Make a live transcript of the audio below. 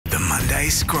Monday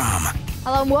Scrum.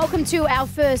 Hello and welcome to our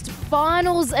first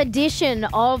finals edition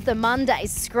of the Monday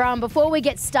Scrum. Before we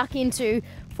get stuck into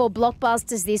 4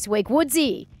 blockbusters this week,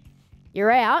 Woodsy, you're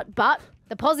out, but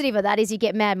the positive of that is you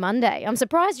get Mad Monday. I'm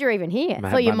surprised you're even here.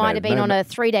 Mad Thought you Monday. might have been on a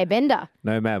 3-day bender.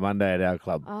 No Mad Monday at our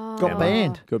club. Oh. Got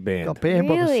banned. Good band. Got banned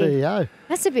by the Really? CEO.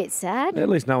 That's a bit sad. At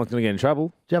least no one's going to get in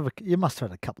trouble. You must have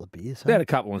had a couple of beers. We had a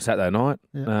couple on Saturday night.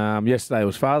 Yeah. Yesterday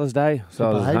was Father's Day, so I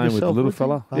was behave home with the yourself, little would you?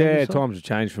 fella. Behave Yeah, yourself? times have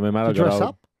changed for me, mate. Did you dress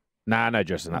up? Nah, no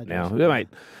dressing up No now. dressing Yeah, up. mate,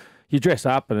 you dress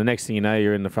up and the next thing you know,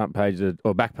 you're in the front page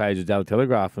or back page of the Daily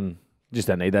Telegraph and you just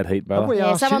don't need that heat, brother. Have we Yeah,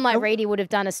 asked someone you- like have- Reedy would have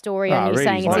done a story on you Reedy's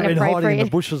saying it's fine. I've been hiding in the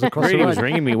inappropriate. bushes across the Reedy was road.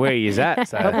 ringing me where he's at.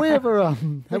 So. Have we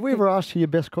ever asked you your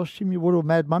best costume you wore to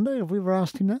Mad Monday? Have we ever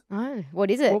asked him that? Oh,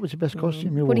 what is it? What was your best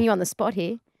costume you wore? Putting you on the spot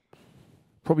here.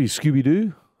 Probably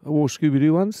Scooby-Doo. I wore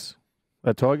Scooby-Doo once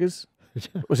at Tigers.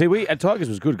 Well, see, at Tigers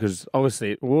was good because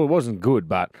obviously, it wasn't good,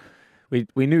 but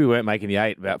we knew we weren't making the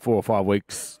 8 about 4 or 5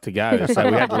 weeks to go, so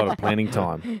we had a lot of planning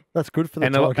time. That's good for the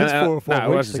And a lot- Tigers. 4 or 5 no,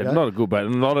 weeks as I said, ago. not good, but a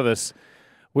lot of us,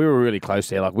 we were really close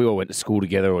there. Like we all went to school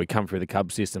together, or we come through the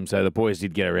Cub system, so the boys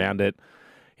did get around it.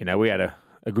 You know, we had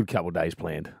a good couple of days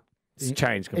planned. It's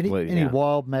changed completely Any now.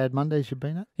 wild Mad Mondays you've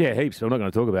been at? Yeah, heaps. But I'm not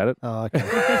going to talk about it. Oh, okay.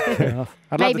 Fair enough.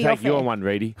 I'd love Maybe to off take you air. on one,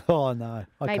 Reedy. Oh, no.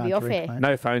 I Maybe can't off drink, air. mate.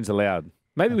 No phones allowed.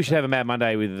 Maybe we should have a Mad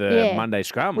Monday with Yeah. Monday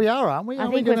Scrum. We are, aren't we? I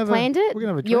Aren't we think gonna we've have planned it. we're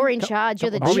gonna have a You're drink? in charge.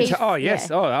 You're the Oh, we chief. cha- oh, yes.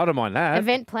 Yeah. Oh, I don't mind that.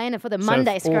 Event planner for the So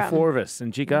Monday all Scrum. 4 of us.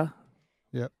 And Chica?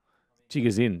 Yep.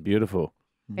 Chica's in. Beautiful.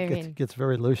 Gets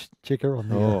very loose, chicker, on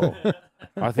the... Oh.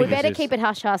 I think We it's better just- keep it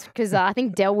hush-hush because I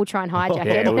think Dell will try and hijack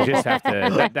Yeah, it. we'll just have to,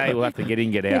 that day we'll have to get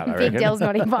in, get out, I Big reckon. Dell's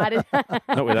not invited.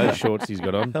 Not with those shorts he's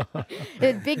got on.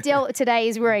 Big Dell today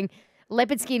is wearing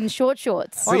leopard skin short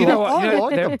shorts. But you know what? I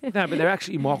like them. No, but they're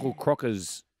actually Michael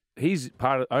Crocker's. He's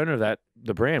owner of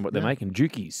the brand, what they're making,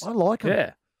 Jukies. I like them.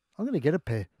 Yeah. I'm going to get a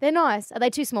pair. They're nice. Are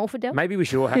they too small for Dell? Maybe we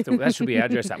should all have to, that should be our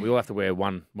dress up. We all have to wear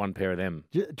one pair of them.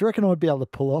 Do you reckon I'd be able to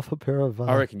pull off a pair of...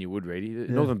 I reckon you would, Reedy.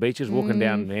 Northern Beaches, walking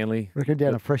down Manly. reckon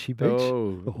down a Freshie Beach?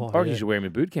 Oh, I reckon you should wear them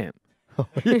in boot camp.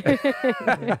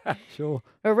 Sure.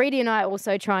 Well, Reedy and I are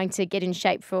also trying to get in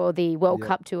shape for the World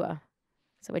Cup tour.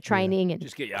 So we're training and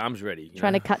Just get your arms ready. you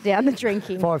trying know. to cut down the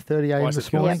drinking. 5:30 a.m. Twice this as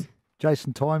good. morning.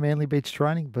 Jason Ty, Manly Beach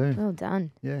training. Boom. Well done.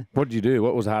 Yeah. What did you do?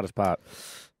 What was the hardest part?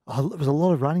 Oh, it was a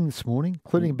lot of running this morning,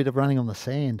 including a bit of running on the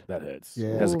sand. That hurts.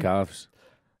 Yeah. How's the Ooh. calves?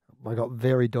 I got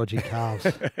very dodgy calves.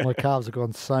 My calves have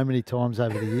gone so many times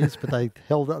over the years, but they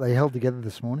held together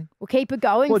this morning. We'll keep it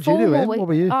going. What'd you do, Em? What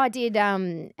about you? Oh, I did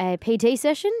a PT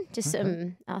session, just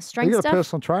some You strength got a stuff.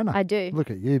 personal trainer. I do. Look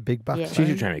at you, big bucks. Yeah. She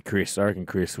should train with Chris. I reckon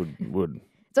Chris would.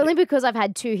 It's only because I've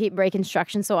had 2 hip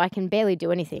reconstructions, so I can barely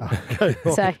do anything. Okay.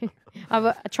 So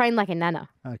I train like a nana,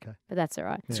 Okay. but that's all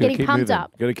right. Just Getting keep pumped moving.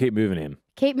 up. Got to keep moving him.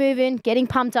 Keep moving, getting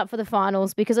pumped up for the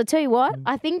finals because I tell you what,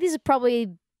 I think this is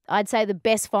probably, I'd say, the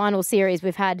best final series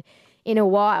we've had in a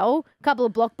while. A couple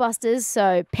of blockbusters.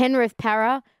 So Penrith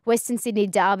Para, Western Sydney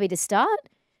Derby to start,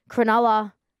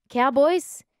 Cronulla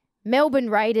Cowboys, Melbourne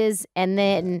Raiders, and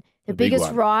then the big biggest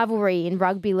one. rivalry in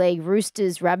rugby league,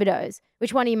 Roosters Rabbitohs.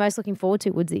 Which one are you most looking forward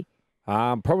to, Woodsy?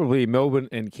 Probably Melbourne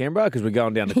and Canberra because we're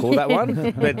going down to call that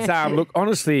one. But look,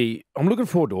 honestly, I'm looking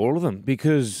forward to all of them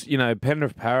because, you know,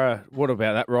 Penrith Para, what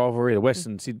about that rivalry? The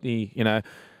Western Sydney, you know,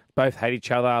 both hate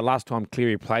each other. Last time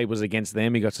Cleary played was against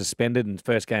them. He got suspended and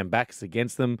first game back is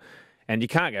against them. And you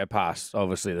can't go past,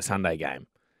 obviously, the Sunday game.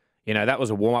 You know, that was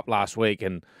a warm-up last week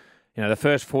and, you know, the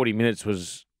first 40 minutes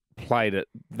was played at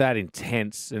that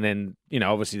intense. And then, you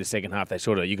know, obviously the second half,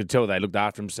 you could tell they looked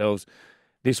after themselves.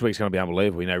 This week's going to be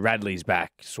unbelievable. You know, Radley's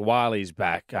back, Swiley's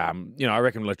back. You know, I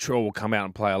reckon Latrell will come out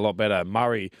and play a lot better.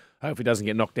 Murray, hopefully doesn't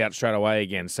get knocked out straight away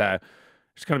again. So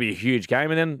it's going to be a huge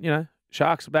game. And then, you know,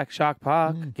 Sharks are back, Shark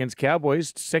Park against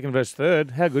Cowboys, second versus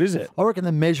third. How good is it? I reckon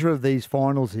the measure of these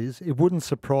finals is it wouldn't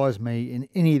surprise me in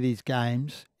any of these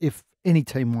games if any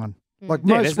team won. Like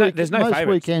Yeah, most, there's no most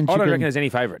favourites. weekends, I don't you reckon can, there's any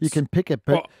favourites. you can pick it.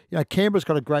 But, Well- you know, Canberra's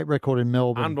got a great record in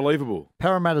Melbourne. Unbelievable.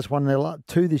 Parramatta's won their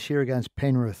 2 this year against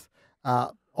Penrith. I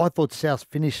thought South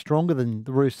finished stronger than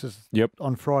the Roosters Yep.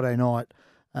 on Friday night.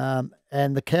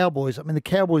 And the Cowboys, the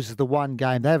Cowboys is the one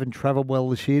game. They haven't travelled well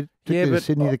this year, particularly to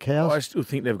Sydney, the Cows. I still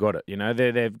think they've got it. You know,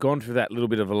 they've gone through that little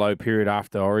bit of a low period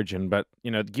after Origin, but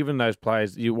you know, given those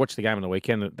players, you watch the game on the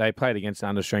weekend. They played against the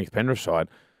understrength Penrith side.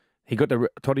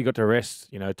 Toddy got to rest.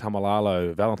 You know,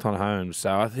 Tamalalo, Valentine Holmes.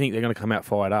 So I think they're going to come out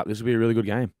fired up. This will be a really good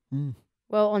game.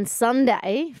 Well, on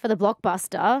Sunday for the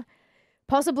blockbuster,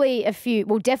 possibly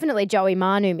definitely Joey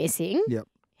Manu missing. Yep.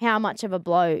 How much of a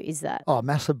blow is that? Oh,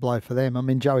 massive blow for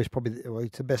them. Joey's probably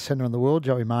he's the best centre in the world,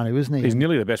 Joey Manu, isn't he? He's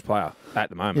nearly the best player at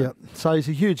the moment. Yeah. So he's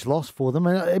a huge loss for them.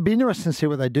 And it'd be interesting to see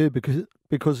what they do because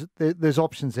because there's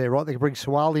options there, right? They can bring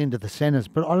Suwali into the centres,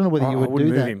 but I don't know whether you I would wouldn't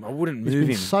do move that. him. I wouldn't He's move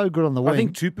been him. so good on the wing. I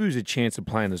think Tupu's a chance of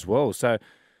playing as well. So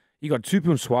you got Tupu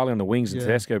and Swiley on the wings and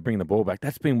Tedesco bringing the ball back.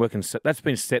 That's been working. That's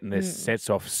been setting their sets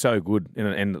off so good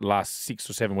in the last 6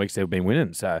 or 7 weeks they've been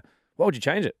winning. So why would you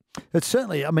change it? It's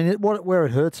certainly, I mean, where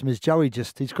it hurts him is Joey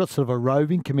he's got sort of a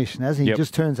roving commission, hasn't he? Yep. He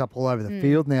just turns up all over the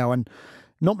field now, and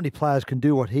not many players can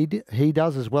do what he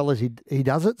does as well as he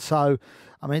does it. So,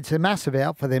 I mean, it's a massive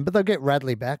out for them, but they'll get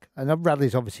Radley back. And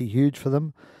Radley's obviously huge for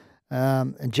them.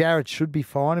 And Jared should be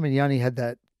fine. I mean, he only had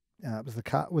that, was it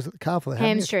the calf or the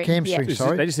hamstring? Hamstring, Yeah.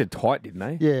 sorry. They just said tight, didn't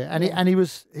they? Yeah, and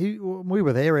we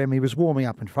were there, Em. He was warming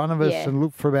up in front of us and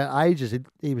looked for about ages.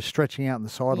 He was stretching out on the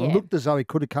sideline. Yeah. Looked as though he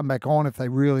could have come back on if they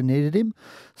really needed him.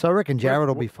 So I reckon Jared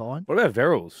will be fine. What about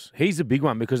Verrills? He's a big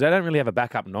one because they don't really have a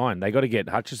backup 9. They got to get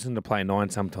Hutchison to play 9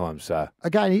 sometimes. So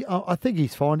Again, I think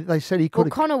he's fine. They said he could Well,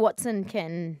 have. Connor Watson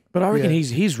can. But I reckon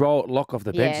his role at lock off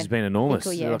the bench Yeah, has been enormous.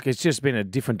 Nickel, yeah. Like it's just been a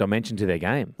different dimension to their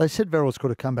game. They said Verrills could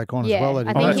have come back on Yeah, as well. I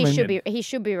didn't think they? he mean, should be. He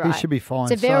should be right. He should be fine.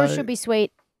 So Vera should be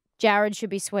sweet. Jared should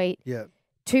be sweet. Yeah.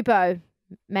 Tupo,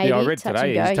 maybe. Yeah, I read touch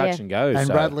today and go, he's touch and go. And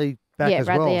so Bradley back as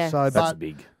Bradley, well. yeah. So, that's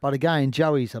big. But again,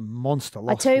 Joey's a monster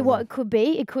loss. I tell you for what, them. it could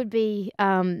be. It could be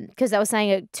because they were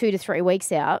saying 2 to 3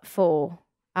 weeks out for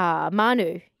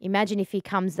Manu. Imagine if he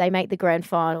comes, they make the grand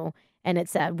final, and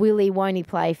it's will he, won't he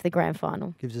play for the grand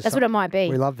final? Gives us That's what it might be.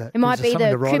 We love that. It might Gives us be something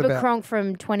the to write Kuba about. Kronk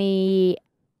from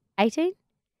 2018,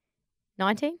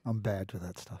 19. I'm bad with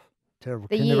that stuff. Terrible.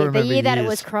 The Can never year remember that it years.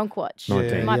 was Kronk Watch.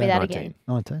 19, It might be yeah. that 19. again.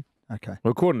 19. Okay.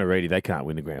 Well, according to Reedy, they can't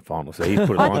win the grand final, so he's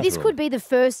put it I on think this for could be the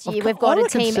first year we've got I a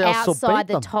reckon team Souths will outside beat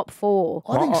the them. top 4.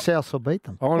 I think Well, South will beat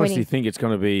them. I honestly winning. think it's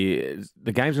going to be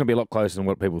the game's going to be a lot closer than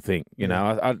what people think. You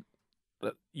know,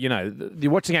 you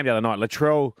watched the game the other night.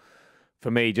 Latrell, for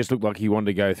me, just looked like he wanted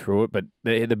to go through it. But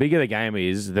the bigger the game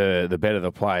is, the better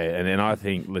the player. And I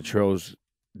think Latrell's.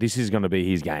 This is going to be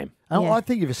his game. And Yeah. I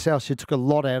think if a South should took a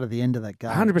lot out of the end of that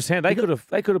game. 100%.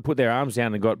 They could have put their arms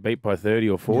down and got beat by 30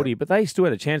 or 40, but they still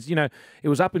had a chance. You know, it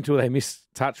was up until they missed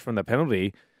touch from the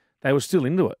penalty. They were still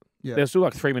into it. Yeah. There was still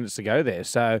like 3 minutes to go there.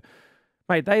 So,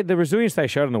 mate, the resilience they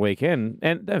showed on the weekend,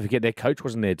 and don't forget their coach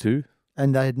wasn't there too.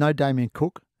 And they had no Damien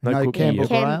Cook, No Cook, Campbell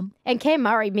yeah. Graham. And Cam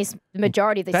Murray missed the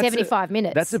majority of the That's 75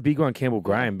 minutes. That's a big one, Campbell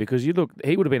Graham, because he would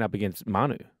have been up against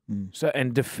Manu. So,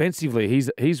 and defensively,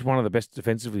 he's one of the best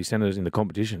defensively centres in the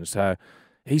competition. So,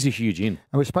 he's a huge in.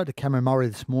 And we spoke to Cameron Murray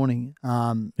this morning.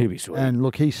 He'll be sweet. And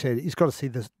look, he said he's got to see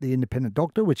the independent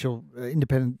doctor, which will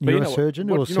independent But you know what- neurosurgeon,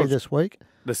 who what- we'll you know see this week.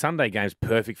 The Sunday game's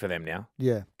perfect for them now.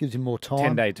 Yeah, gives him more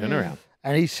time. 10-day turnaround.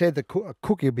 And he said that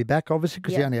Cookie will be back, obviously,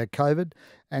 because he Yeah. only had COVID.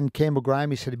 And Campbell Graham,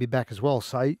 he said he'd be back as well.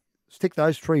 So stick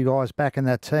those 3 guys back in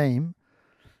that team.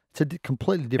 It's a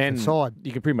completely different And side.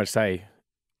 you can pretty much say,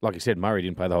 like you said, Murray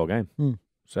didn't play the whole game.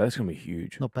 So that's going to be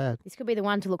huge. Not bad. This could be the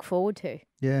one to look forward to.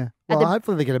 Yeah. At Well, the-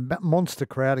 hopefully they get a monster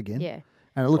crowd again. Yeah.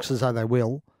 And it looks as though they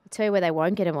will. I'll tell you where they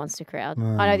won't get a monster crowd.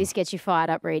 I know this gets you fired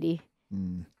up, Reedy.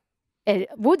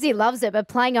 Woodsy loves it, but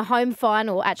playing a home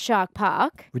final at Shark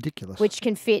Park, Ridiculous. which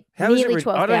can fit How is it nearly rid-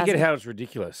 I don't 12,000. get how it's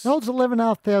ridiculous. No, it's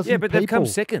 11,500 Yeah, but they've come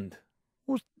people. second.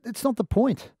 Well, it's not the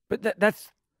point. But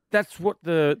that's what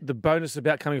the bonus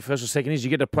about coming first or second is. You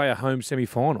get to play a home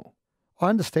semi-final. I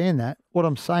understand that. What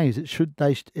I'm saying is it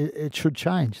should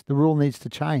change. The rule needs to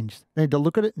change. They need to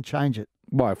look at it and change it.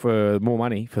 Why? For more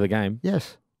money for the game.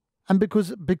 Yes. And because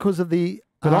of the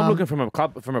But I'm looking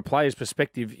from a player's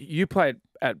perspective. You play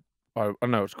at I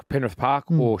don't know, it's Penrith Park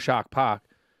or Shark Park.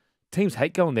 Teams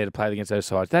hate going there to play against those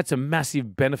sides. That's a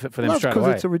massive benefit for them straight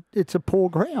away. because it's a poor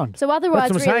ground. So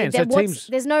otherwise, That's what I'm really, saying.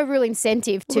 So there's no real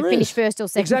incentive to Well, there finish is. first or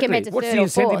second. Exactly. Get to What's third the or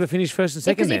incentive fourth. to finish first and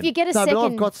second Because then? if you get a No,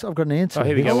 second, but I've got an answer. Oh,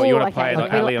 here we go. Oh, What, you want to okay, play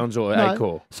like okay. Allianz or No.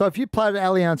 Accor? So if you played at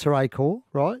Allianz or Accor,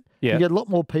 right? Yeah. You get a lot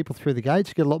more people through the gates.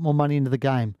 You get a lot more money into the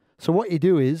game. So what you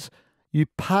do is you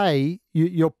pay.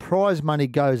 Your prize money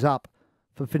goes up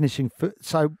for finishing.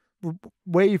 So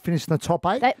where you finish in the top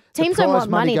 8, teams the don't prize want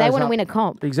money. They goes want to up. win a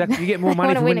comp. Exactly. You get more money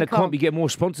wanna for win winning a the comp. comp. You get more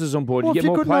sponsors on board. Well, you if get you're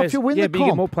more good enough, players. you'll win yeah, the but you get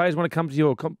comp. more players want to come to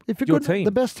your comp. If you're your good, team.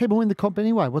 the best team will win the comp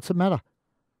anyway. What's the matter?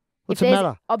 What's the If there's-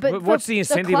 matter? Oh, but But for what's the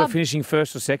incentive club, of finishing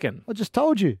first or second? I just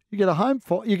told you. You get a home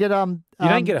you get You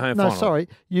don't get a home no, final. sorry.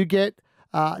 You get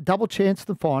double chance in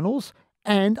the finals,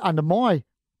 and under my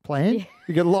plan,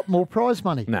 you get a lot more prize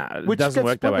money. No, it which doesn't gets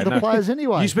work that split way. with the No. players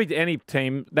anyway. You speak to any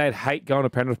team, they'd hate going to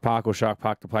Penrith Park or Shark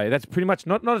Park to play. That's pretty much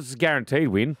not as a guaranteed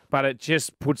win, but it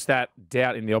just puts that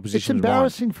doubt in the it's opposition's mind.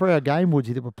 embarrassing for our game,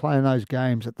 Woodsy, that we're playing those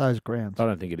games at those grounds. I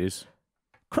don't think it is.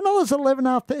 Cronulla's 11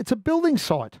 after. It's a building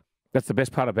site. That's the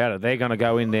best part about it. They're going to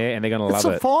go in there and they're going to It's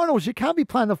love the it. finals. You can't be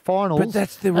playing the finals. But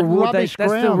that's the at reward. rubbish That's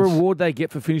the grounds. reward they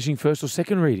get for finishing first or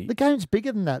second, Reedy. The game's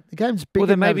bigger than that. The game's bigger Well,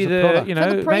 then than maybe that as a product. For the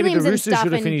maybe the prelims and Roosters stuff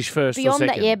should have and finished first or beyond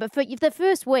second. that, yeah. But for the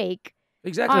first week,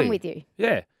 Exactly. I'm with you.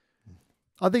 Yeah.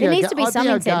 I think There our needs to be some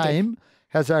our incentive. game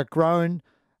has outgrown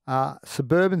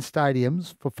suburban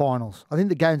stadiums for finals. I think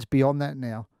the game's beyond that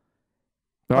now.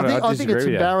 I think it's disagree with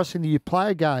you. embarrassing that you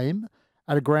play a game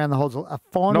at a ground that holds a Not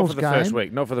finals for the game first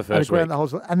week. Not for the at a first ground week. that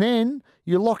holds, and then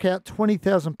you lock out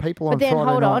 20,000 people on But then Friday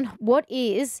hold night. on, what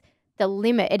is the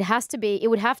limit? It has to be. It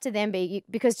would have to then be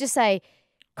because just say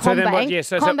So then what- Combank. yeah,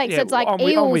 so- Combank. yeah, So it's like I'm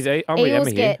with Eels. I'm with Emma Eels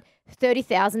here. get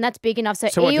 30,000. That's big enough. So,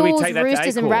 So what, do we Eels, take that to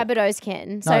Roosters, and A-Corps? Rabbitohs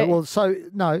can.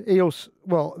 So Eels.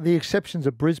 Well, the exceptions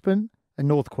are Brisbane and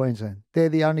North Queensland. They're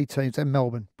the only teams, and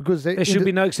Melbourne, because There should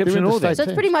be no exception at all then. So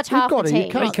it's pretty much half the But team.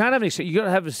 you can't have any. You got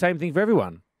to have the same thing for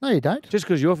everyone. No, you don't. Just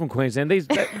because you're from Queensland,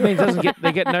 that means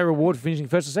they get no reward for finishing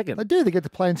first or second. They do. They get to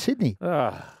play in Sydney.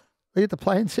 Ah. They get to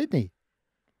play in Sydney.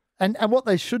 And what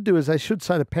they should do is they should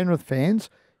say to Penrith fans,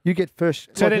 you get first.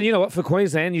 So then, you know what? For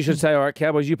Queensland, you should say, all right,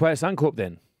 Cowboys, you play at Suncorp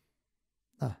then.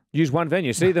 No. Use one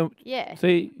venue. See them. Yeah.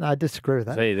 See. No, I disagree with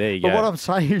that. See, there you But go. what I'm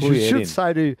saying is Pull you your head should in.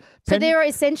 say to So there are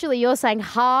essentially you're saying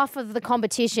half of the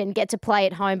competition get to play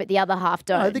at home, but the other half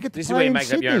don't. No, they get to This is play where you in make up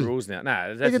Sydney. your own rules now. No,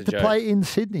 They that's a get to joke. play in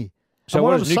Sydney. So And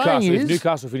what what does I'm Newcastle? saying If is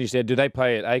Newcastle finish there, do they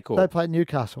play at A-Corps? they play at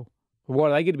Newcastle Why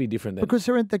do they get to be different then? because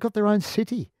they've got their own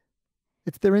city.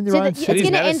 They're in their So own it's city.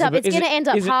 Isn't going to that a end up. sub- It's going to end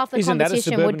up isn't- half the isn't that a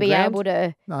competition would suburban be ground? able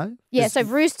to. No. Yeah. It's- So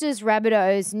Roosters,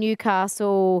 Rabbitohs,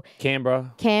 Newcastle,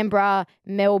 Canberra. Canberra,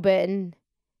 Melbourne,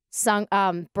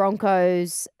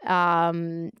 Broncos,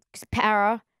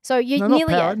 Para. So you no, not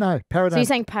nearly. Para. No, Para So you're don't.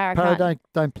 saying Para Para can't,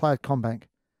 don't play at Combank.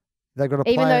 They've got to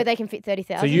play. even though at- they can fit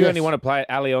 30,000. So you Yes. only want to play at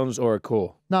Allianz or a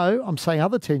core. No, I'm saying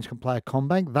other teams can play at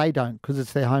Combank. They don't because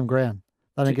it's their home ground.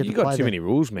 They don't get You to got play too there. many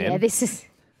rules, man. Yeah. This is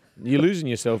You're losing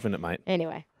yourself in it, mate.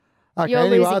 anyway. Okay, You're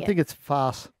anyway, losing I it. think it's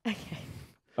farce. I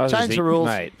was Change just the rules.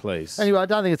 mate. Please. Anyway, I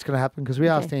don't think it's going to happen because we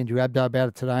Okay. asked Andrew Abdo about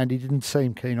it today and he didn't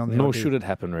seem keen on the Nor idea. should it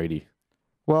happen, Reedy.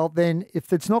 Well, then,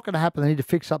 if it's not going to happen, they need to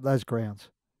fix up those grounds.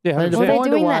 Yeah, They need to 100%. they're find a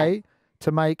doing that. way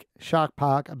to make Shark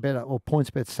Park a better, or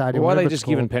PointsBet Stadium. Why are they whatever just it's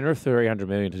giving called. Penrith 300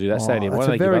 million to do that Oh, stadium? Why that's don't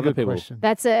a they give very other good people? question.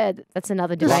 That's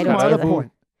another This debate is my other altogether.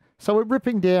 point. So we're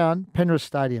ripping down Penrith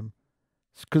Stadium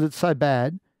because it's so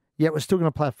bad, yet we're still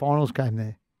going to play a finals game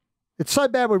there. It's so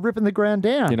bad we're ripping the ground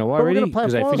down. You know why, but we're Reedy? gonna play a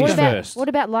 'Cause they finals finished game. first. What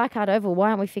about Leichhardt Oval? Why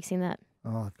aren't we fixing that?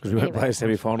 Oh, Because we won't Anyway. play a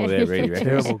semi-final there, Reedy. right?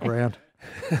 terrible ground.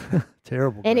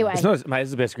 Terrible. Anyway. It's not, mate,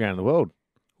 it's the best ground in the world.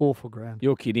 Awful ground.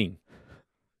 You're kidding.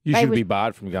 You They should was- be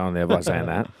barred from going there by saying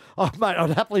that. Oh, mate,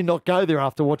 I'd happily not go there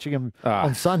after watching him Ah.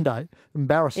 on Sunday.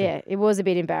 Embarrassing. Yeah, it was a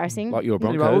bit embarrassing. Like your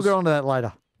Anyway, Broncos. we'll go on to that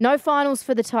later. No finals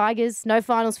for the Tigers, no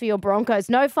finals for your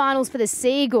Broncos, no finals for the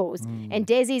Seagulls. And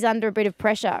Desi's under a bit of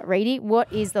pressure. Reedy,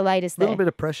 what is the latest A little there? bit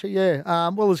of pressure, yeah.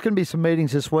 Well, there's going to be some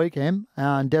meetings this week, and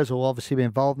Des will obviously be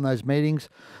involved in those meetings.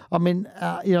 I mean,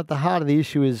 at the heart of the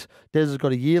issue is Des has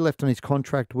got a year left on his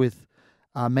contract with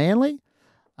Manly,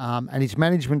 and his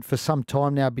management for some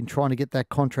time now have been trying to get that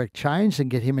contract changed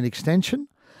and get him an extension.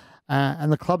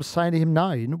 And the club's saying to him,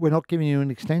 no, we're not giving you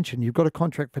an extension. You've got a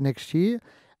contract for next year,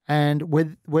 and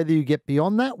whether you get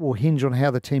beyond that will hinge on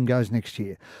how the team goes next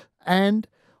year. And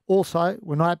also,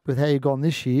 we're not happy with how you've gone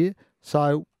this year,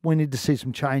 so we need to see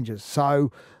some changes.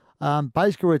 So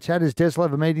basically where it's at is Des will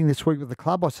have a meeting this week with the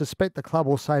club. I suspect the club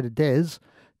will say to Des,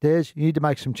 you need to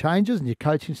make some changes in your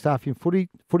coaching staff, your footy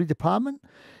department.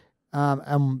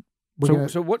 And we're So, gonna,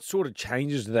 so what sort of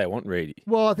changes do they want, Reedy?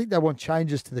 well, I think they want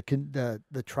changes to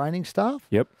the training staff.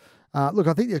 Yep. Look,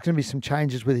 I think there's going to be some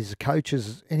changes with his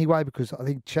coaches anyway, because I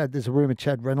think there's a rumour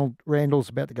Chad Randall's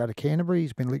about to go to Canterbury.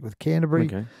 He's been linked with Canterbury.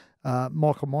 Okay.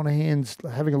 Michael Monaghan's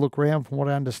having a look around from what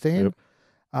I understand.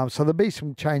 So there'll be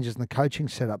some changes in the coaching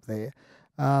setup there.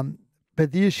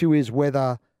 But the issue is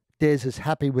whether Des is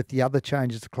happy with the other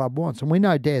changes the club wants. And we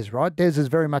know Des, right? Des is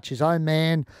very much his own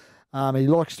man. He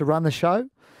likes to run the show.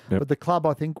 Yep. But the club,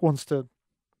 I think, wants to,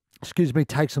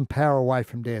 take some power away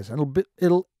from Des. And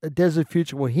Des'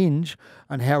 future will hinge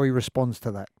on how he responds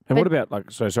to that. And what about what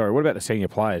about the senior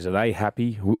players? Are they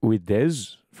happy with Des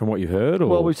from what you've heard? Or?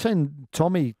 Well, we've seen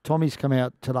Tommy. Tommy's come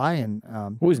out today and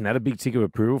Well, isn't that a big tick of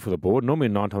approval for the board? Normally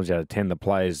 9 times out of 10 the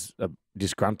players are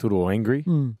disgruntled or angry.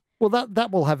 well,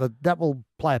 that will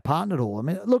play a part in it all. I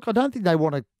mean, look, I don't think they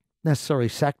want to necessarily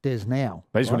sack Des now.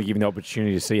 They just want to give him the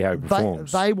opportunity to see how he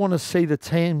performs. They want to see the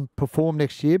team perform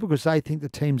next year because they think the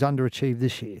team's underachieved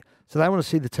this year. So they want to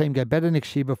see the team go better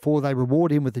next year before they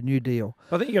reward him with a new deal.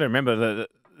 I think you got to remember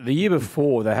the year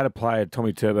before they had a player,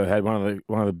 Tommy Turbo, had one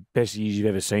of the best years you've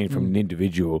ever seen from an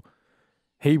individual,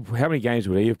 How many games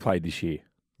would he have played this year?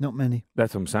 Not many.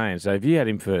 That's what I'm saying. So if you had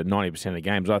him for 90% of the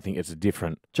games, I think it's a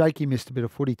different. Jakey missed a bit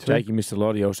of footy too. Jakey missed a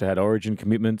lot. He also had Origin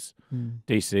commitments.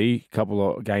 DC, a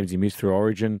couple of games he missed through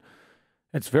Origin.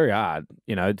 It's very hard,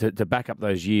 to back up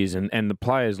those years. And the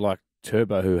players like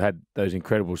Turbo, who had those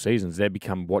incredible seasons, they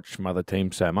become watched from other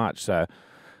teams so much. So,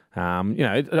 I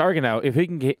reckon if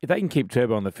they can keep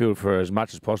Turbo on the field for as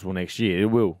much as possible next year, it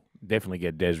will definitely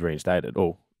get Des reinstated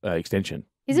or extension.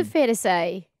 Is it fair to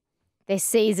say their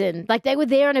season, like they were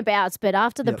there and abouts, but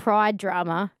after the Pride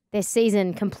drama, their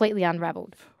season completely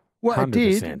unravelled? Well, 100%.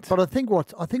 it did, but I think what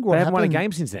They happened. haven't won a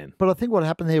game since then. But I think what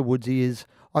happened there, Woodsy, is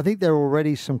I think there were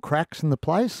already some cracks in the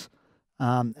place,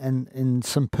 and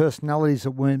some personalities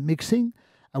that weren't mixing,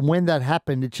 and when that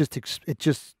happened, it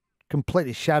just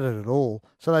completely shattered it all.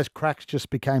 So those cracks just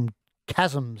became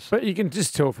chasms. But you can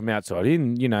just tell from outside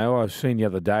in. I've seen the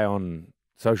other day on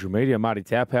social media, Marty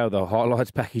Taupau, the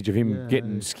highlights package of him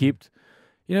getting skipped.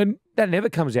 That never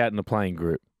comes out in the playing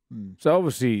group. So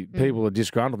obviously people are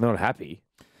disgruntled, they're not happy.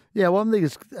 Yeah, well, I think,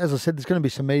 as I said, there's going to be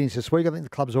some meetings this week. I think the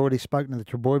club's already spoken to the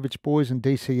Trebojevic boys and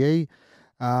DCE.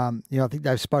 I think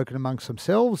they've spoken amongst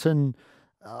themselves, and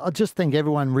I just think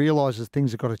everyone realises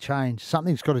things have got to change.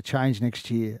 Something's got to change next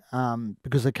year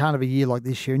because they can't have a year like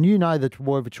this year. And you know the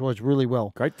Trebojevic boys really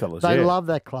well. Great fellas, They love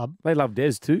that club. They love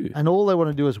Des too. And all they want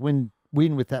to do is win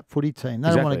with that footy team. They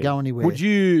don't want to go anywhere.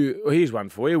 Here's one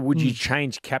for you. Would you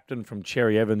change captain from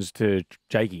Cherry Evans to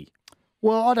Jakey?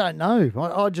 Well, I don't know.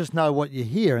 I just know what you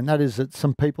hear, and that is that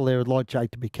some people there would like Jake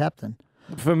to be captain.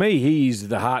 For me, he's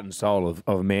the heart and soul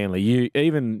of Manly.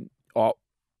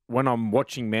 When I'm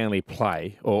watching Manly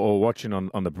play or watching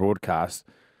on the broadcast,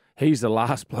 he's the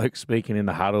last bloke speaking in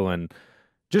the huddle, and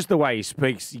just the way he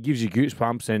speaks, he gives you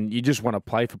goosebumps, and you just want to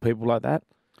play for people like that.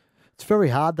 It's very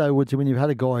hard, though, Woodsy, when you've had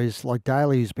a guy who's like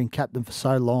Daly who's been captain for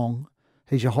so long.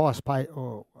 He's your highest paid.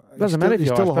 Doesn't matter if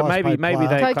you're highest, but maybe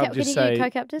they club just say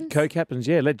co-captains. Co-captains,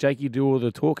 yeah. Let Jakey do all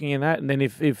the talking and that, and then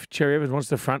if Cherry Evans wants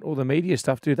to front all the media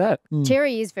stuff, do that.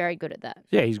 Cherry is very good at that.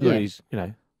 Yeah, he's good. Yeah. He's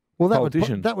well,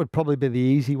 politician. that would probably be the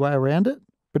easy way around it.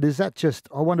 But is that just?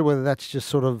 I wonder whether that's just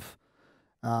sort of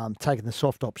taking the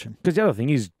soft option. Because the other thing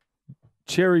is,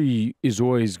 Cherry is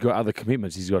always got other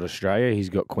commitments. He's got Australia. He's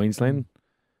got Queensland.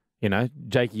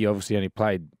 Jakey obviously only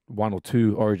played 1 or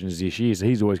 2 Origins this year, so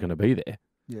he's always going to be there.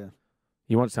 Yeah.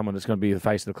 You want someone that's going to be the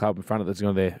face of the club in front of that's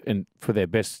going to there and for their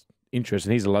best interest,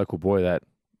 and he's a local boy of that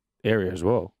area as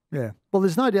well. Yeah. Well,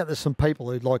 there's no doubt there's some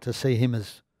people who'd like to see him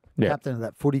as captain of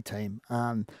that footy team.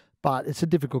 But it's a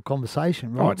difficult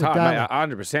conversation, right? Oh, it's hard,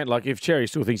 mate, 100%. Like, if Cherry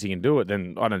still thinks he can do it,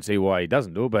 then I don't see why he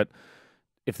doesn't do it. But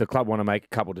if the club want to make a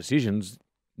couple of decisions,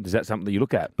 is that something that you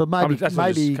look at? But maybe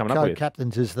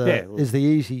co-captains is the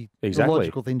easy, the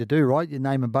logical thing to do, right? You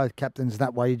name them both captains.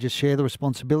 That way you just share the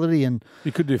responsibility. And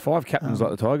you could do 5 captains like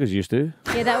the Tigers used to.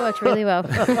 Yeah, that worked really well.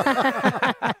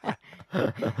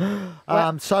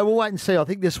 So we'll wait and see. I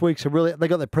think this week's they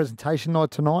got their presentation night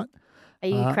tonight. Are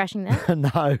you crashing that?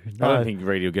 No. I don't think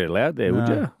Reedy will get allowed there, would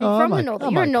you? You're from the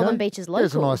Northern. You're a Northern Beaches local.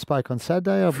 Des and I spoke on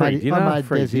Saturday. I made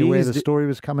Desi aware the story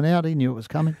was coming out. He knew it was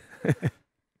coming.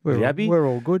 We're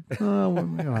all good.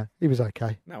 He was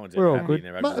okay. No one's we're all good.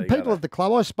 But people at the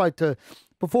club, I spoke to,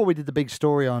 before we did the big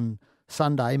story on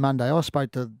Monday, I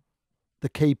spoke to the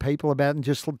key people about it and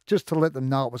just to let them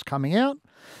know it was coming out.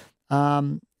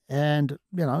 And,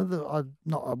 I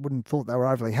wouldn't thought they were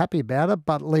overly happy about it,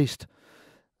 but at least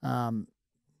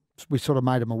we sort of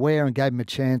made them aware and gave them a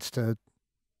chance to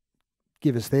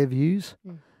give us their views.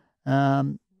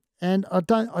 And I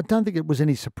don't think it was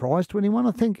any surprise to anyone.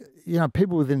 I think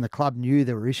people within the club knew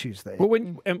there were issues there. Well,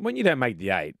 when you don't make the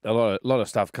 8, a lot of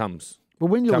stuff comes. Well,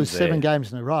 when you lose 7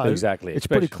 games in a row, exactly, it's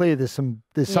pretty clear there's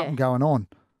something going on.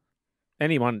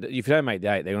 Anyone, if you don't make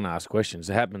the 8, they're going to ask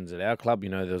questions. It happens at our club.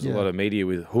 There's a lot of media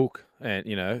with Hook and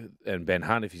and Ben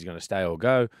Hunt if he's going to stay or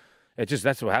go.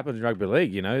 That's what happens in rugby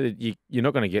league. You're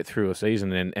not going to get through a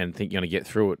season and think you're going to get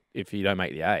through it if you don't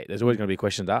make the 8. There's always going to be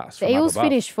questions asked. The Eels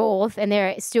finished 4th, and there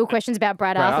are still questions about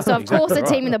Brad Arthur. So, of course, the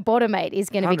team in the bottom 8 is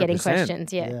going to be getting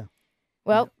questions. Yeah.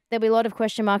 Well, there'll be a lot of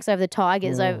question marks over the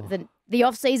Tigers over the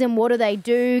off-season. What do they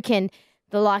do? Can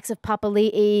the likes of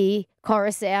Papali'i,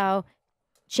 Coruscant,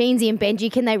 Sheensy and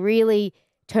Benji, can they really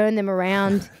turn them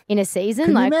around in a season?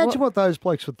 Can you imagine what those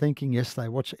blokes were thinking yesterday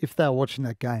if they were watching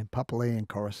that game, Papali'i and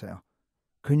Coruscant?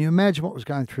 Can you imagine what was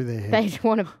going through their head? They'd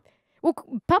want to. Well,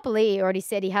 Papali'i already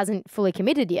said he hasn't fully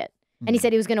committed yet, and he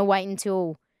said he was going to wait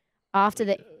until after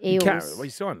the Eels. He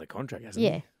signed the contract, hasn't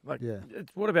he? Yeah.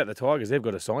 What about the Tigers? They've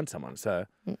got to sign someone, so.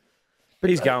 But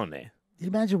he's going there. You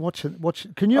imagine watching.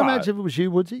 Can you imagine if it was you,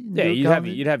 Woodsy? Yeah,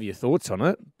 you'd have your thoughts on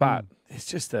it, but it's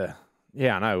just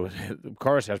I know.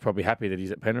 Coruscant's probably happy that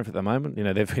he's at Penrith at the moment. You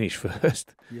know, they've finished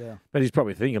first. Yeah. But he's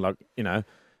probably thinking, like, you know,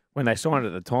 when they signed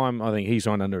at the time, I think he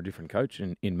signed under a different coach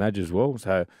in Madge as well.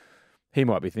 So he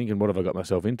might be thinking, what have I got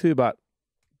myself into? But,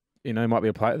 you know, he might be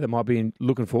a player that might be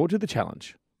looking forward to the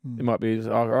challenge. It might be,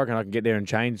 I reckon I can get there and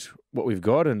change what we've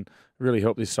got and really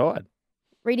help this side.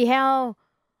 Reedy, how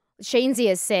Sheensy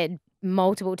has said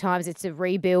multiple times it's a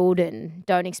rebuild and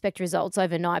don't expect results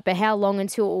overnight, but how long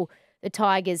until the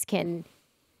Tigers can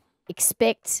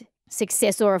expect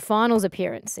success or a finals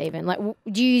appearance even? Like,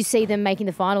 do you see them making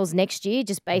the finals next year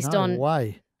just based on... No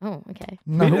way. Oh, okay.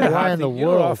 No way in the You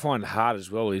know what I world. find hard as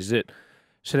well is that,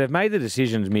 so they've made the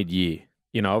decisions mid-year.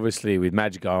 You know, obviously with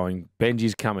Madge going,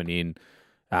 Benji's coming in.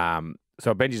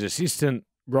 So Benji's assistant,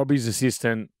 Robbie's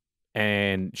assistant,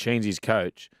 and Sheensy's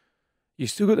coach. You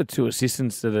still got the two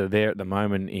assistants that are there at the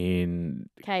moment in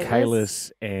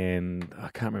Kalis and I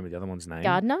can't remember the other one's name.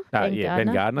 Gardner?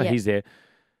 Ben Gardner. Yeah. He's there.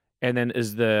 And then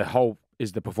is the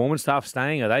performance staff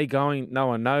staying? Are they going? No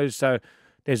one knows. So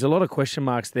there's a lot of question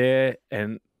marks there.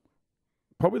 And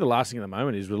probably the last thing at the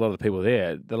moment is with a lot of the people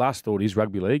there, the last thought is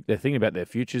rugby league. They're thinking about their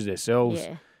futures, themselves.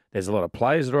 Yeah. There's a lot of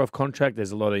players that are off contract.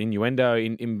 There's a lot of innuendo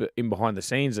in behind the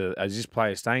scenes. Is this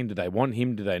player staying? Do they want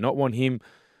him? Do they not want him?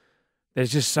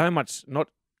 There's just so much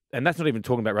and that's not even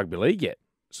talking about rugby league yet.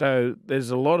 So there's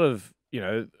a lot of, you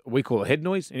know, we call it head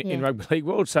noise in rugby league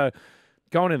world. So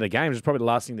going into the games is probably the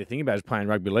last thing they're thinking about is playing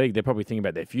rugby league. They're probably thinking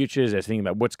about their futures. They're thinking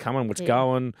about what's coming, what's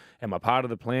going. Am I part of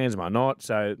the plans? Am I not?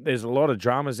 So there's a lot of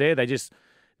dramas there. They just,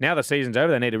 now the season's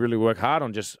over, they need to really work hard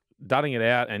on just dudding it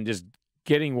out and just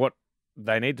getting what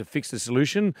they need to fix the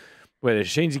solution. Whether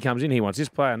Sheensy comes in, he wants this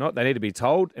player or not, they need to be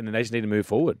told, and then they just need to move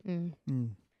forward.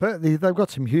 But they've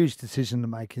got some huge decision to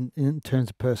make in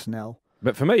terms of personnel.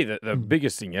 But for me, the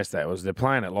biggest thing yesterday was they're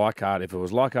playing at Leichhardt. If it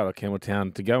was Leichhardt or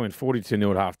Campbelltown, to go in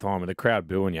 42-0 at half time and the crowd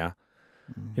booing you,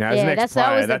 you know, as an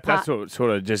ex-player, that's what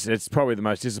sort of just, it's probably the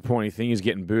most disappointing thing is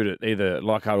getting booed at either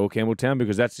Leichhardt or Campbelltown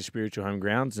because that's the spiritual home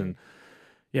grounds. And,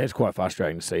 yeah, it's quite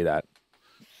frustrating to see that.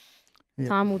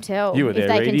 Time will tell. You were there,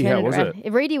 Reedy. How was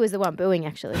it? Reedy was the one booing,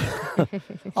 actually. It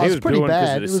was pretty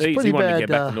bad. It was pretty he wanted bad. to get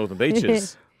back to Northern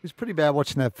Beaches. It was pretty bad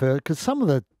watching that first because some of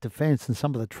the defence and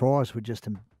some of the tries were just,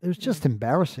 it was just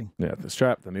embarrassing. Yeah, the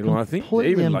strap, the middle. And I think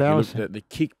Completely even like you looked embarrassing. at the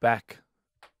kick back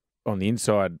on the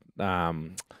inside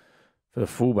for the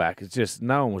fullback, it's just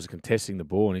no one was contesting the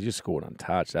ball and he just scored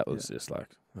untouched. That was just like...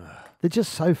 They're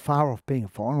just so far off being a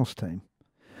finals team.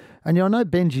 And I know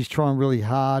Benji's trying really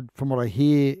hard from what I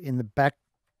hear in the back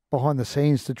behind the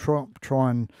scenes to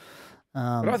try and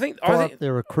But I think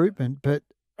their recruitment. But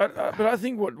I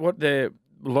think what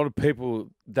a lot of people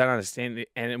don't understand,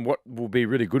 and what will be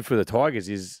really good for the Tigers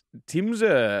is Tim's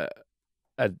a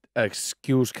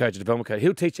skills coach, a development coach.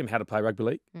 He'll teach them how to play rugby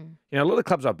league. You know, a lot of the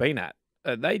clubs I've been at,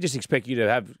 they just expect you to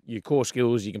have your core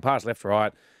skills. You can pass left to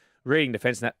right, reading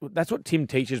defence. And that's what Tim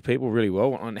teaches people really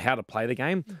well on how to play the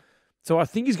game. So I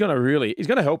think he's going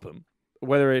to help them.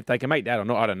 Whether if they can make that or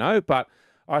not, I don't know. But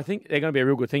I think they're going to be a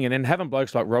real good thing. And then having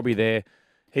blokes like Robbie there,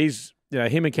 he's, you know,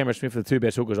 him and Cameron Smith are the two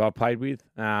best hookers I've played with.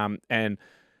 And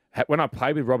when I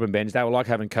played with Rob and Benj, they were like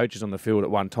having coaches on the field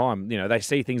at one time. You know, they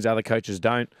see things other coaches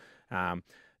don't.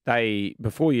 They,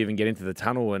 before you even get into the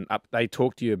tunnel and up, they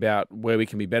talk to you about where we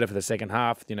can be better for the second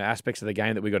half, you know, aspects of the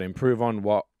game that we got to improve on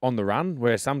the run,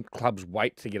 where some clubs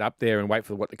wait to get up there and wait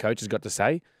for what the coach has got to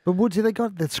say. But Woodsy,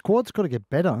 the squad's got to get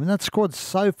better. I mean, that squad's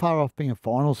so far off being a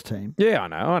finals team. Yeah,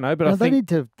 I know. But I think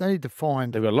think they need to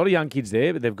find. they've got a lot of young kids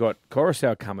there, but they've got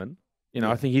Coruscant coming. You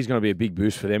know, I think he's going to be a big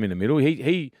boost for them in the middle.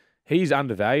 He's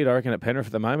undervalued, I reckon, at Penrith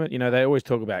at the moment. You know, they always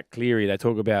talk about Cleary. They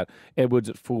talk about Edwards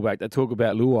at fullback. They talk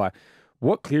about Luai.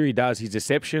 What Cleary does, his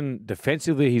deception,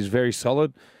 defensively, he's very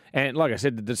solid. And like I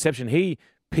said, the deception, he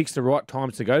picks the right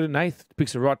times to go to Nath,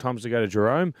 picks the right times to go to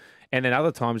Jerome. And then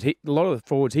other times, a lot of the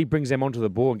forwards, he brings them onto the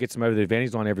ball and gets them over the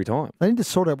advantage line every time. They need to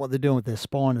sort out what they're doing with their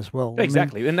spine as well.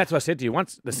 Exactly. And that's what I said to you.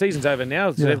 Once the season's over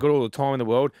now, so they've got all the time in the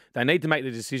world, they need to make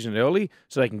the decision early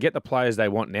so they can get the players they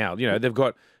want now. You know, they've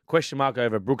got question mark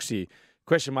over Brooksy,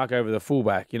 question mark over the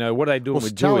fullback. You know, what are they doing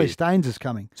with Charlie Dewey? Staines is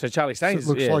coming. So Charlie Staines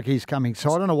looks like he's coming.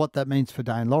 So I don't know what that means for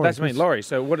Dane Laurie. That's what I mean, Laurie.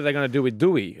 So what are they going to do with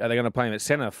Dewey? Are they going to play him at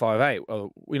centre, 5'8"?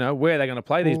 Or, you know, where are they going to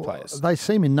play these players? They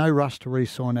seem in no rush to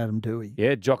re-sign Adam Dewey.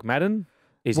 Yeah, Jock Madden.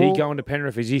 Is he going to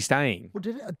Penrith? Is he staying? Well,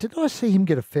 did I see him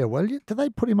get a farewell? Did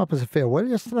they put him up as a farewell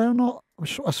yesterday or not?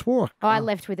 I swore. Oh, I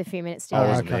left with a few minutes to I go.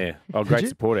 wasn't there. Oh, great you?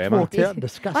 supporter, Emma. Walked out and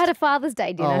discussed. I had a Father's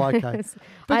Day dinner. Oh, okay.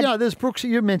 But you know, there's Brooksy.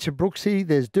 You mentioned Brooksy.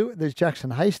 There's Jackson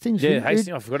Hastings. Yeah,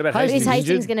 Hastings. I forgot about Hastings. Is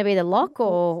Hastings going to be the lock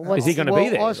or what? Is he going to be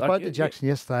there? I spoke to Jackson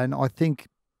yesterday, and I think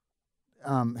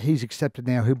he's accepted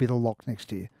now. He'll be the lock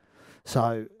next year.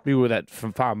 So, With that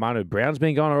from far Manu Brown's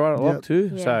been going all right a lot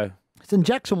too. Yeah. So and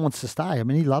Jackson wants to stay. I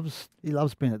mean, he loves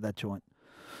being at that joint.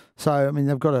 So, I mean,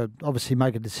 they've got to obviously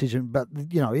make a decision. But,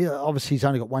 obviously he's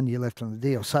only got 1 year left on the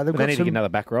deal. So they need to get another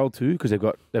back roll too because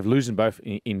they've losing both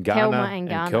in Ghana Kelma and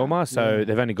Ghana. Kelma. So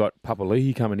they've only got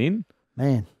Papali'i coming in.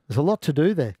 Man, there's a lot to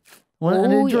do there. Well,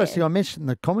 and interesting, I mentioned in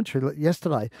the commentary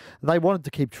yesterday, they wanted to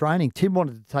keep training. Tim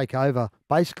wanted to take over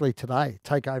basically today,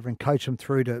 and coach them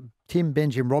through to Tim,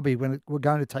 Benji and Robbie we're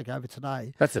going to take over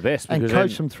today. That's the best. And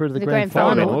coach them through to the grand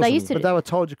final. final. They used to but they were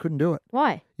told you couldn't do it.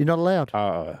 Why? You're not allowed.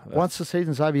 Once Once the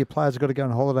season's over, your players have got to go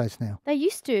on holidays now. They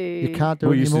used to. You can't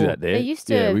do it used anymore. to do that there. They used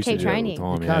to we keep do that all training. the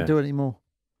time, You can't do it anymore.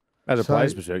 As a So-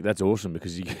 player's perspective, that's awesome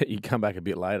because you come back a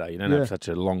bit later. You don't have such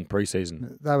a long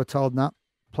preseason. They were told, no,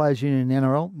 Players Union and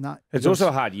NRL, no. It's also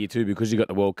a hard year too because you got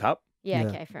the World Cup. Yeah, Yeah.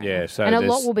 okay, fair Yeah, enough. so and a lot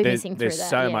there's- will be there's- missing through There's that.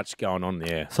 so yeah. much going on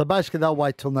there. So basically they'll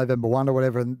wait till November 1 or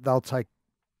whatever and they'll take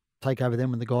over them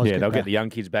when the guys Yeah, get they'll back. get the young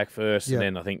kids back first, Yeah. and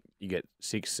then I think you get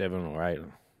 6, 7, or 8.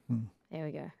 There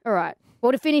we go. All right.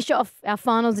 Well, to finish off our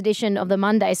finals edition of the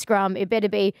Monday Scrum, it better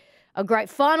be a great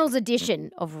finals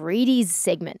edition of Reedy's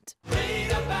segment.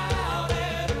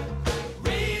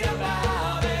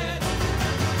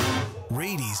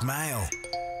 Reedy's Mail.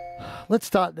 Let's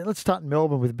start in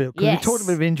Melbourne with a bit. Because Yes. we talked a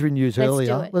bit of injury news Let's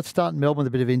earlier. do it. Let's start in Melbourne with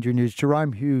a bit of injury news.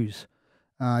 Jerome Hughes,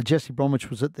 Jesse Bromwich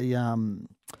was at the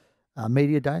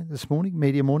media day this morning,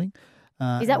 media morning.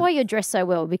 Is that why you're dressed so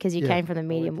well? Because you Yeah. came from the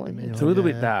media morning. media It's a little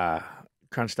Yeah. bit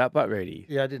crunched up, but ready.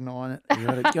 Yeah, I didn't iron it. You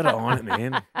got to iron it,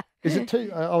 man. Is it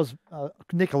too? I was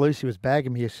Nick Alusi was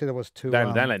bagging me. He said it was too.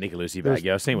 Don't let Nicolucci there was back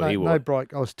you. I've seen what no, he no wore. bright.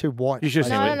 I was too white. You should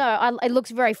have No, seen no, no. It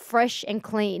looks very fresh and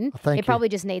clean. Thank it you. probably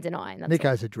just needs an iron. That's all.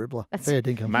 Nico's a dribbler. That's- Fair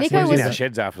dinkum. Matt Nico was in was- our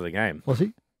sheds after the game. Was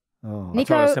he? Oh,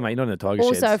 Nico I said, mate, you're not in the Tiger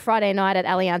also sheds. Friday night at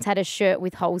Allianz had a shirt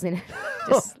with holes in it.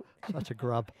 Just, such a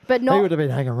grub. but He not. would have been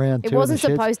hanging around. It too in wasn't the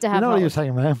sheds. supposed to You have know what he holes. was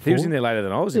hanging around for? He was in there later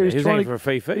than I was. Yeah, He he was was trying hanging to- for a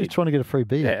free He was feed. trying to get a free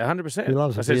beer. Yeah, 100%. He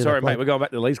loves a I said, beer, sorry, that mate, bloke. we're going back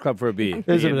to the Leeds Club for a beer.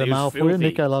 There's Yeah, a bit of he was mail for you. filthy.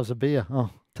 Nico loves a beer. Oh,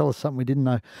 tell us something we didn't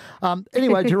know.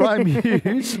 Anyway, Jerome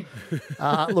Hughes.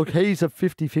 Look, he's a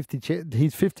 50-50.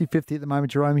 He's 50-50 at the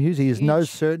moment, Jerome Hughes. He has no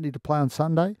certainty to play on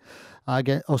Sunday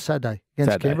or Saturday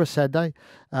against Saturday. Canberra, Saturday.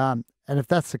 And if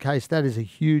that's the case, that is a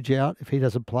huge out if he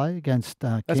doesn't play against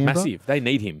That's Canberra. massive. They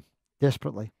need him.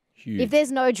 Desperately. Huge. If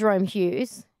there's no Jerome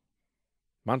Hughes,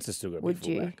 Munster's still got to be would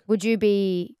you fullback. would you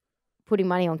be putting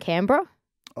money on Canberra?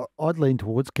 I'd lean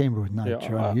towards Canberra with no Yeah,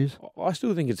 Jerome Hughes. I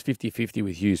still think it's 50-50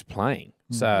 with Hughes playing.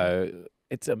 So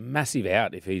it's a massive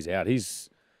out if he's out.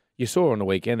 You saw on the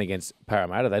weekend against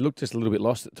Parramatta, they looked just a little bit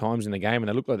lost at times in the game, and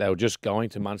they looked like they were just going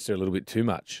to Munster a little bit too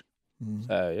much.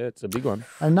 So, yeah, it's a big one.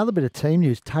 Another bit of team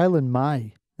news, Taylor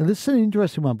May. Now, this is an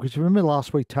interesting one because you remember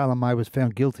last week Taylor May was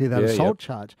found guilty of that Yeah, assault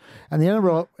charge. And the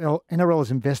NRL is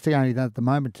investigating that at the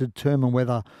moment to determine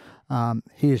whether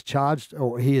he is charged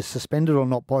or he is suspended or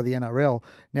not by the NRL.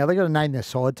 Now, they've got to name their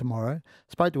side tomorrow.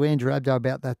 Spoke to Andrew Abdo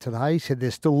about that today. He said they're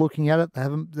still looking at it. They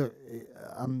haven't.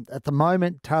 At the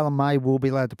moment, Taylor May will be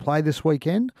allowed to play this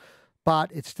weekend, but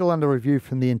it's still under review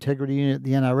from the integrity unit at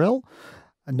the NRL.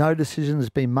 No decision has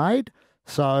been made.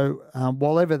 So,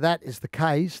 while ever that is the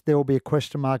case, there will be a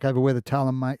question mark over whether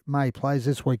Taylor May plays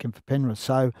this weekend for Penrith.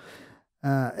 So,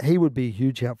 he would be a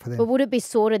huge help for them. But would it be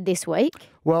sorted this week?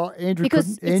 Well, Andrew, Because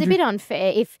couldn't- it's a Andrew- bit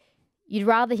unfair if you'd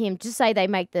rather him just say they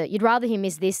make you'd rather him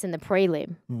miss this than the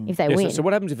prelim if they Yeah, win. so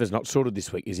what happens if it's not sorted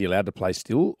this week? Is he allowed to play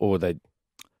still, or they?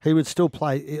 he would still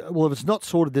play. Well, if it's not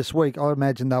sorted this week, I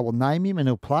imagine they will name him and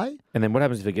he'll play. And then what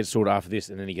happens if it gets sorted after this,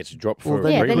 and then he gets dropped for Well,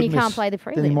 a yeah, prelim? then he you could can't miss- play the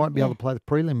prelim. Then he might be Yeah. able to play the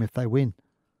prelim if they win.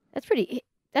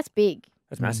 That's big.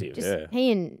 That's massive. Just Yeah, he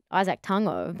and Isaac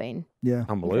Tungo have been Yeah.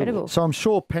 unbelievable. incredible. So I'm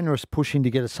sure Penrith's pushing to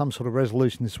get some sort of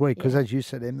resolution this week because, as you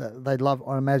said, Em, they'd love.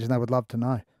 I imagine they would love to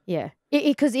know. Yeah,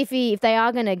 because if they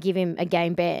are going to give him a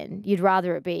game ban, you'd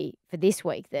rather it be for this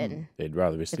week than They'd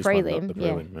rather miss The this one, prelim, not the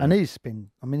yeah. prelim. And he's been.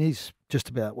 I mean, he's just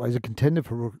about. Well, he's a contender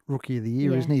for Rookie of the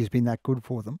Year, Yeah. isn't he? He's been that good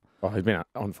for them. Oh, he's been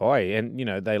on fire, and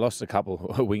they lost a couple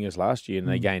of wingers last year, and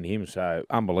they gained him. So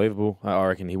unbelievable. I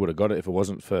reckon he would have got it if it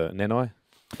wasn't for Nenai.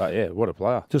 But yeah, what a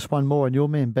player! Just one more, and your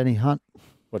man Benny Hunt.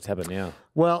 What's happened now?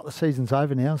 Well, the season's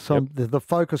over now, so the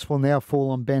focus will now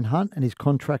fall on Ben Hunt and his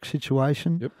contract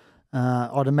situation. Yep.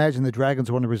 I'd imagine the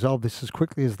Dragons want to resolve this as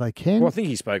quickly as they can. Well, I think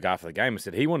he spoke after the game and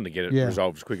said he wanted to get it Yeah.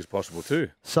 resolved as quick as possible too.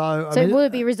 So, I So mean, will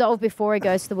it be resolved before he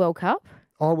goes to the World Cup?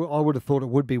 I would have thought it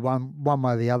would be one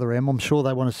way or the other. Em, I'm sure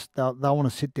they want to they'll want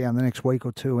to sit down the next week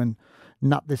or two and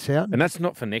nut this out. And that's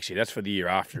not for next year. That's for the year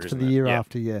after, It's isn't for it? the year Yeah.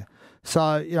 after, yeah. So,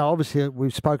 obviously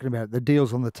we've spoken about it. The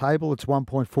deal's on the table. It's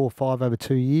 1.45 over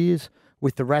 2 years.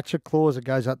 With the ratchet clause, it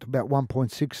goes up to about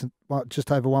 1.6,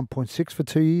 just over 1.6 for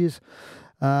 2 years.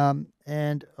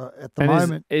 And at the And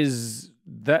moment, is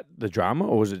that the drama,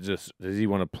 or is it just does he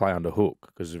want to play under hook?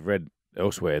 Because I've read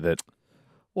elsewhere that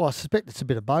well, I suspect it's a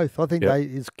bit of both. I think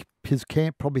Yep. his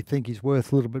camp probably think he's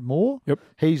worth a little bit more. Yep.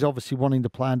 He's obviously wanting to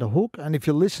play under hook. And if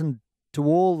you listen to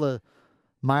all the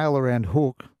mail around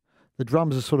hook, the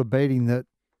drums are sort of beating that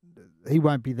he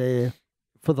won't be there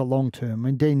for the long term. I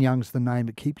mean, Dean Young's the name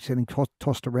that keeps getting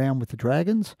tossed around with the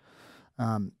Dragons.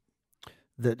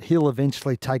 That he'll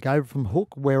eventually take over from Hook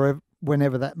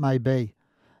whenever that may be.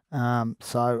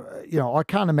 I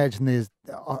can't imagine there's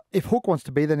if Hook wants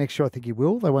to be there next year, I think he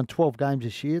will. They won 12 games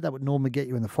this year. That would normally get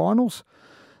you in the finals.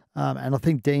 And I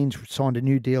think Dean's signed a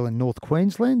new deal in North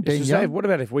Queensland. Dean Young. what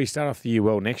about if we start off the year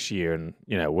well next year and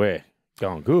we're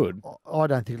going good? I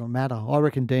don't think it'll matter. I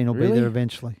reckon Dean will be Really? there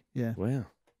eventually. Yeah, Wow.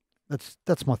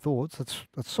 that's my thoughts. That's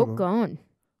sort Hook of gone.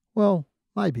 well,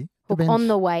 maybe Hook depends. on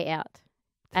the way out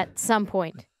at some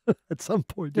point. At some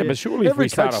point. Yeah, but surely if every we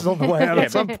start coach is off, on the way out Yeah,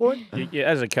 at some point.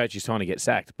 as a coach, you're trying to get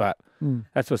sacked, but Mm.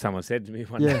 that's what someone said to me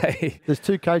one Yeah. day. There's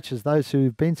two coaches: those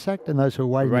who've been sacked and those who are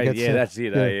waiting to Right, get yeah, sacked. that's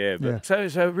it. Yeah.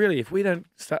 But so really, if we don't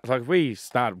start, like if we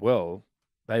start well,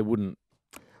 they wouldn't.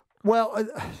 Well,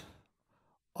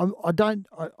 I don't.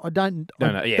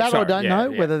 No, yeah, that I sorry, don't yeah, know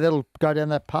yeah. whether that'll go down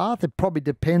that path. It probably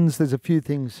depends. There's a few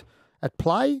things at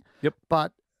play. Yep.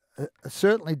 But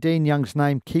certainly, Dean Young's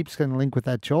name keeps getting linked with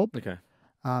that job. Okay.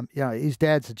 His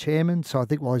dad's the chairman, so I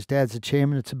think while his dad's the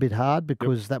chairman, it's a bit hard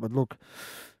because that would look,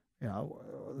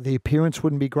 the appearance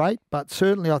wouldn't be great. But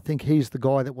certainly, I think he's the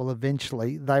guy that will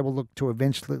eventually look to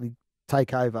eventually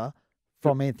take over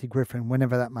from Anthony Griffin,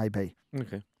 whenever that may be.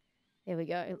 Okay. There we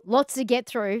go. Lots to get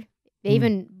through,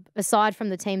 even aside from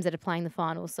the teams that are playing the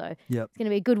finals. So Yep. it's going to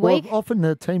be a good Well, week. often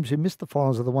the teams who miss the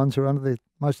finals are the ones who are under the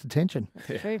most attention.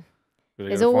 True. Really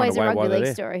There's gotta find always a way rugby while they're league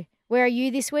there. story. Where are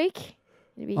you this week?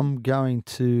 Gonna be- I'm going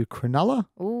to Cronulla,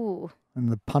 Ooh. and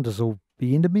the punters will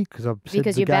be into me because I've said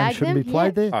Because the you game bagged shouldn't them? be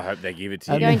played there. I hope they give it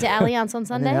to And you. Going to Allianz on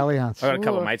Sunday? And then Allianz. I got a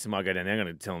couple Ooh. of mates that might go down there. I'm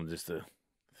going to tell them just to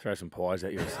throw some pies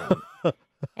at you or something.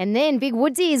 And then Big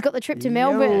Woodsy's got the trip to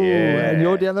Melbourne. Yeah. And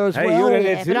you're down there as Hey, well. you're down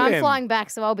there Yeah, too, but I'm then. flying back,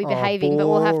 so I'll be Oh, behaving. But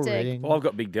we'll have to. boring. Well, I've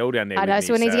got Big Dell down there. I know, with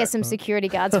so we me, need to get some security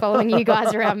guards following you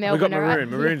guys around We've Melbourne. got all right? Maroon.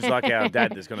 Maroon's like our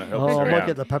dad that's going to help Oh, us I around. might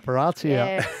get the paparazzi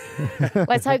out. Yeah.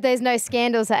 Let's hope there's no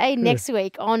scandals. Hey, next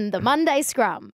week on the Monday Scrum.